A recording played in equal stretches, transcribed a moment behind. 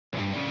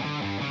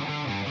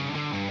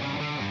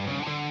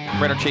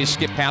Brenner Chase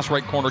skip pass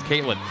right corner,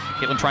 Caitlin.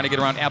 Caitlin trying to get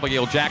around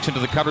Abigail Jackson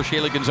to the cover.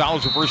 Shaylee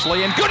Gonzalez reverse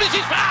lay, and good as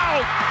he's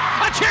fouled!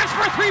 A chance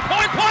for a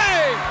three-point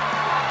play!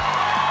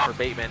 For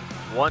Bateman,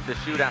 one to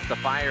shoot, has to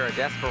fire a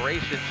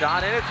desperation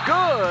shot, and it's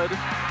good!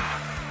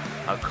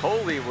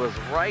 Coley was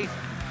right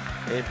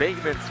in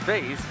Bateman's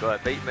face,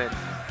 but Bateman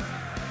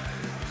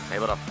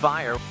able to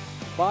fire.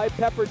 By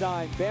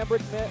Pepperdine,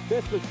 Bambrick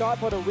missed the shot,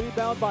 but a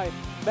rebound by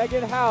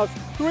Megan House.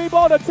 Three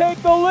ball to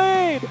take the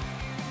lead!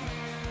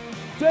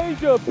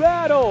 Deja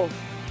Battle,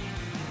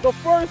 the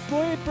first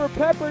lead for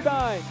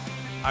Pepperdine.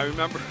 I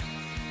remember,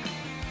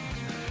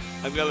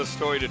 I've got a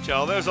story to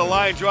tell. There's a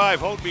line drive,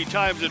 Holtby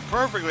times it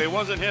perfectly. It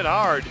wasn't hit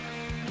hard,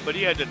 but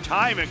he had to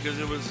time it because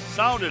it was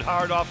sounded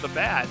hard off the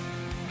bat.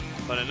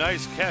 But a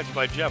nice catch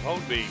by Jeff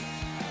Holtby.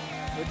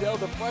 Liddell,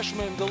 the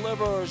freshman,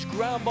 delivers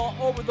ground ball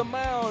over the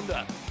mound.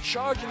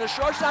 Charging the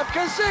shortstop,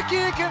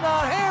 Kazicki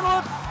cannot handle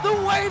it. The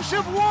Waves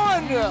have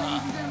won.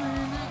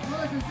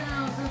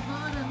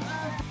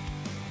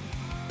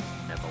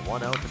 And the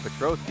 1-0 to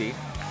Petrosky.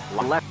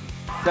 Left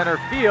center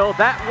field,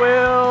 that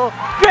will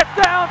get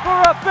down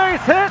for a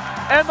base hit,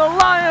 and the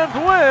Lions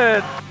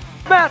win.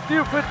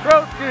 Matthew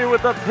Petrosky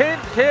with a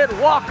pinch hit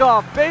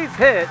walk-off base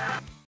hit.